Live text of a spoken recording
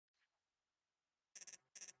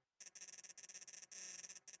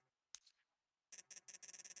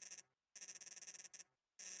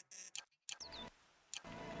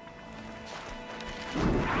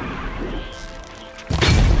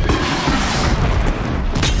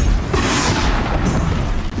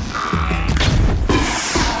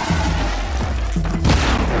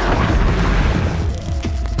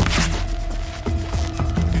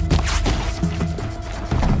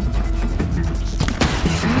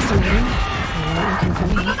fascinating. You weren't looking for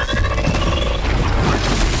me.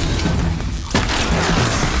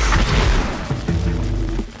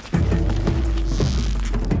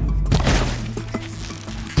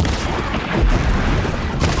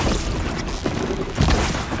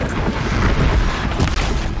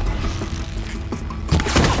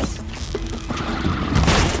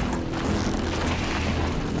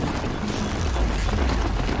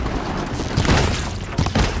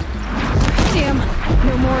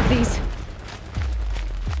 No more of these.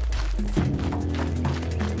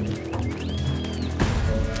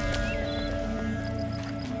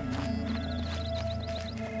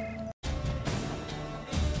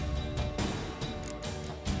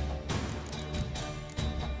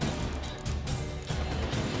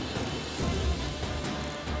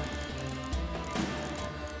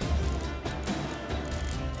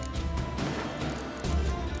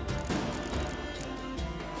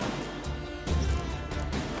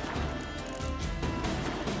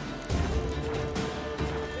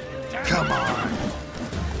 Come on.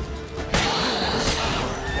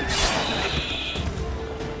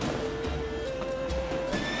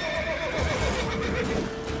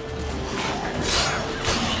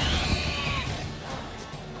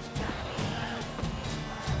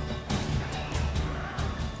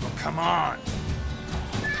 Oh, come on.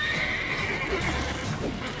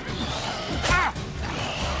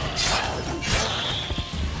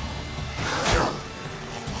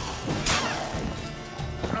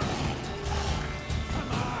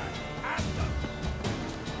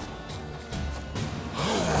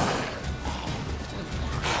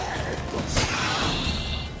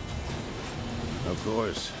 Of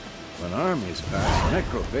course, when armies pass,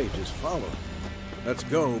 necrophages follow. Let's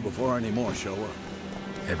go before any more show up.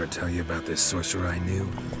 Ever tell you about this sorcerer I knew?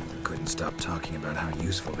 Couldn't stop talking about how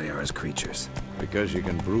useful they are as creatures. Because you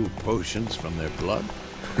can brew potions from their blood?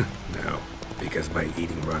 No, because by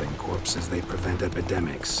eating rotting corpses, they prevent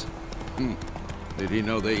epidemics. Did he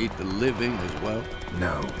know they eat the living as well?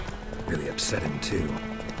 No, really upset him too.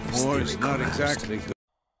 His War's theory not collapsed. exactly good.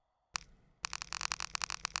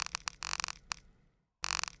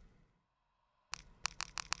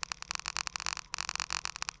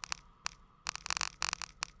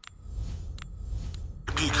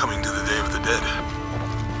 Coming to the Day of the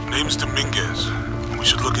Dead. Name's Dominguez. We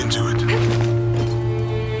should look into it.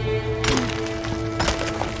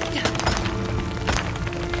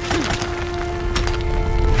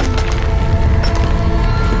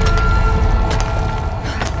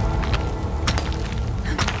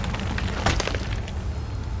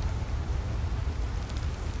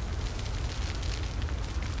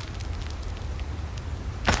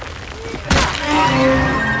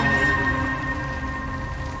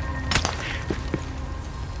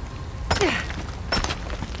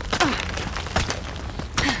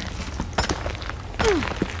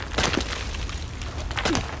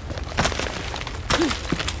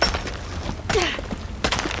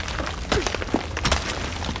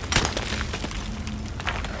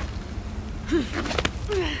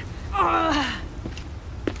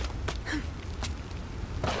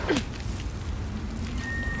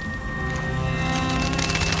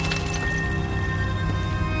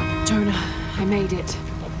 Jonah, I made it.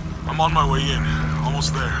 I'm on my way in.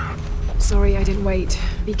 Almost there. Sorry I didn't wait.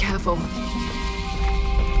 Be careful.